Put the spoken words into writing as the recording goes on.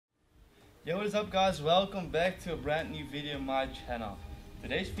Yo, what is up guys, welcome back to a brand new video on my channel.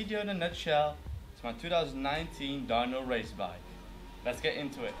 Today's video in a nutshell is my 2019 dyno race bike. Let's get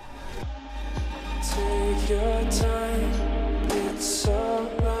into it. Take your time, it's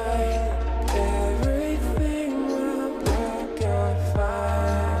alright. Everything will work out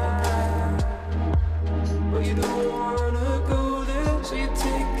fine. But you don't wanna go there, so you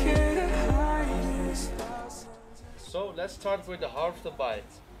take it high. So let's start with the heart of the bike,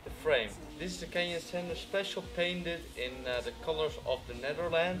 the frame. This is the Canyon Sender special painted in the colors of the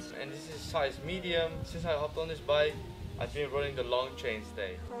Netherlands, and this is size medium. Since I hopped on this bike, I've been running the long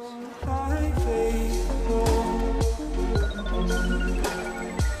chainstay.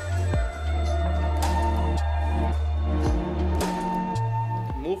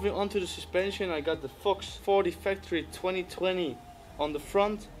 Moving on to the suspension, I got the Fox 40 Factory 2020 on the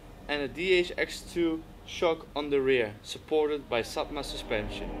front and a DHX2 shock on the rear, supported by Satma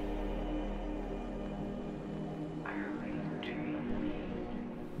suspension.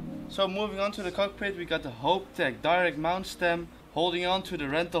 So moving on to the cockpit, we got the Hopetech direct mount stem holding on to the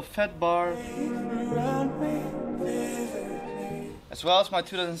rental fat bar, as well as my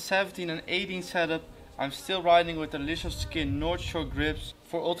 2017 and 18 setup. I'm still riding with the Lizard Skin North Shore grips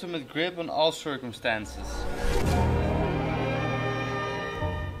for ultimate grip on all circumstances.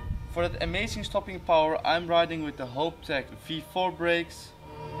 For that amazing stopping power, I'm riding with the Hopetech V4 brakes.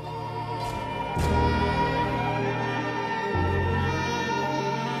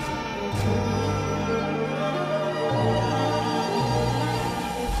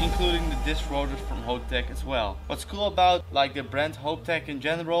 Including the disc rotors from Hopetech as well. What's cool about the brand Hopetech in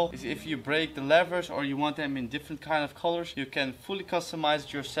general is if you break the levers or you want them in different kind of colors, you can fully customize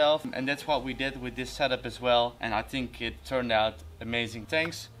it yourself, and that's what we did with this setup as well, and I think it turned out amazing.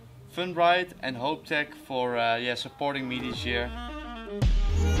 Thanks Funride and Hopetech for supporting me this year.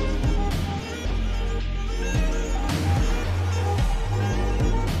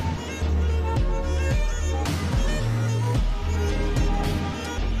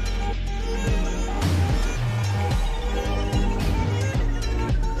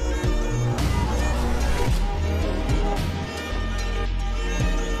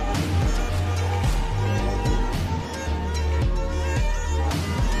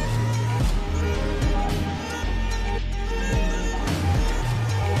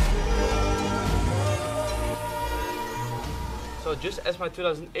 So just as my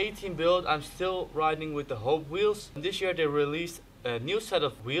 2018 build, I'm still riding with the Hope wheels. And this year they released a new set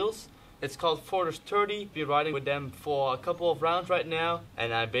of wheels. It's called Fortress 30. Been riding with them for a couple of rounds right now,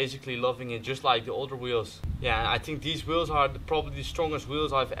 and I'm basically loving it just like the older wheels. Yeah, I think these wheels are probably the strongest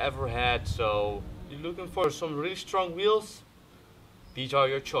wheels I've ever had. So you're looking for some really strong wheels, these are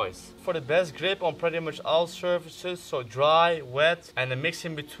your choice. For the best grip on pretty much all surfaces, so dry, wet, and a mix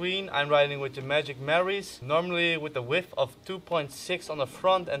in between, I'm riding with the Magic Marys, normally with a width of 2.6 on the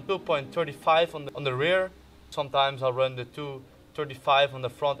front and 2.35 on the rear. Sometimes I'll run the 2.35 on the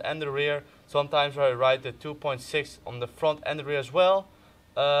front and the rear. Sometimes I ride the 2.6 on the front and the rear as well.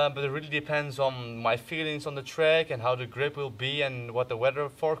 But it really depends on my feelings on the track and how the grip will be and what the weather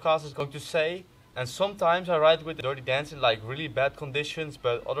forecast is going to say. And sometimes I ride with the Dirty Dancing in really bad conditions,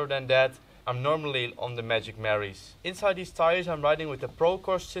 but other than that, I'm normally on the Magic Marys. Inside these tires, I'm riding with the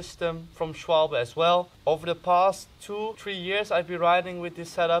Procore system from Schwalbe as well. Over the past 2-3 years, I've been riding with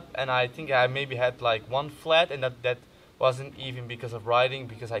this setup, and I think I maybe had one flat, and that wasn't even because of riding,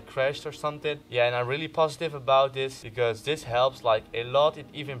 because I crashed or something. Yeah, and I'm really positive about this because this helps a lot. It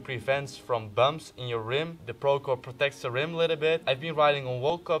even prevents from bumps in your rim. The Procore protects the rim a little bit. I've been riding on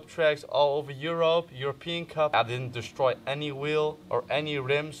World Cup tracks all over Europe, European Cup. I didn't destroy any wheel or any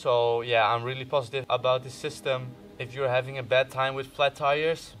rim, so yeah, I'm really positive about this system. If you're having a bad time with flat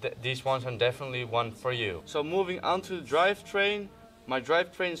tires, these ones are definitely one for you. So moving on to the drivetrain. My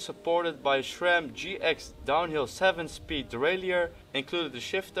drivetrain is supported by SRAM GX downhill 7-speed derailleur, included the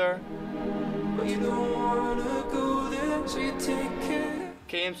shifter,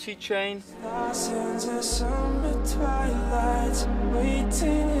 KMC chain,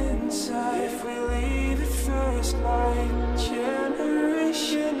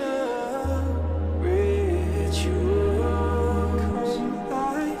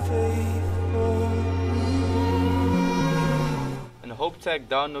 Hopetech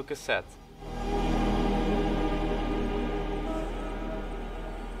downhill cassette.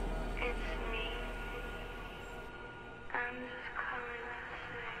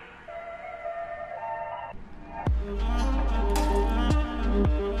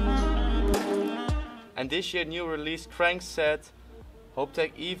 And this year new release crank set,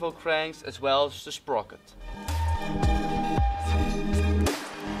 Hopetech Evo cranks as well as the sprocket.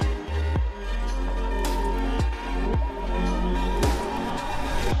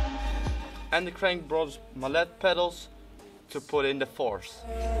 and the crank brought mallet pedals to put in the force.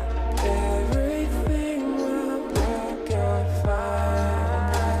 Everything will work out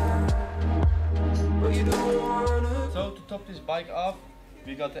fine. But you don't wanna. So to top this bike off,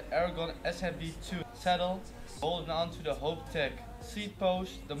 we got the Aragon SMB2 saddle, holding on to the Hopetech seat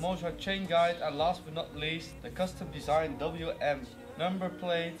post, the Mozart chain guide, and last but not least, the custom designed WLM number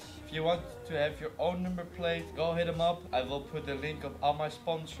plate. If you want to have your own number plate, go hit them up. I will put the link of all my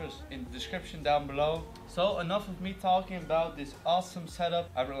sponsors in the description down below. So enough of me talking about this awesome setup.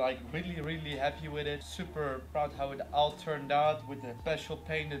 I'm like really happy with it. Super proud how it all turned out, with the special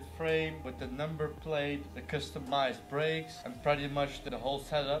painted frame, with the number plate, the customized brakes, and pretty much the whole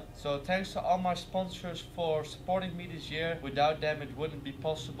setup. So thanks to all my sponsors for supporting me this year. Without them it wouldn't be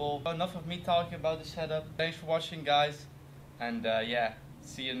possible. Enough of me talking about the setup. Thanks for watching, guys. And yeah,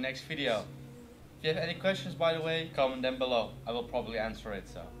 see you in the next video. If you have any questions, by the way, comment them below. I will probably answer it,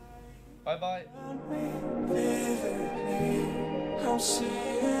 so bye bye. I'm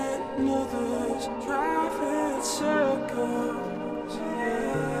seeing others driving.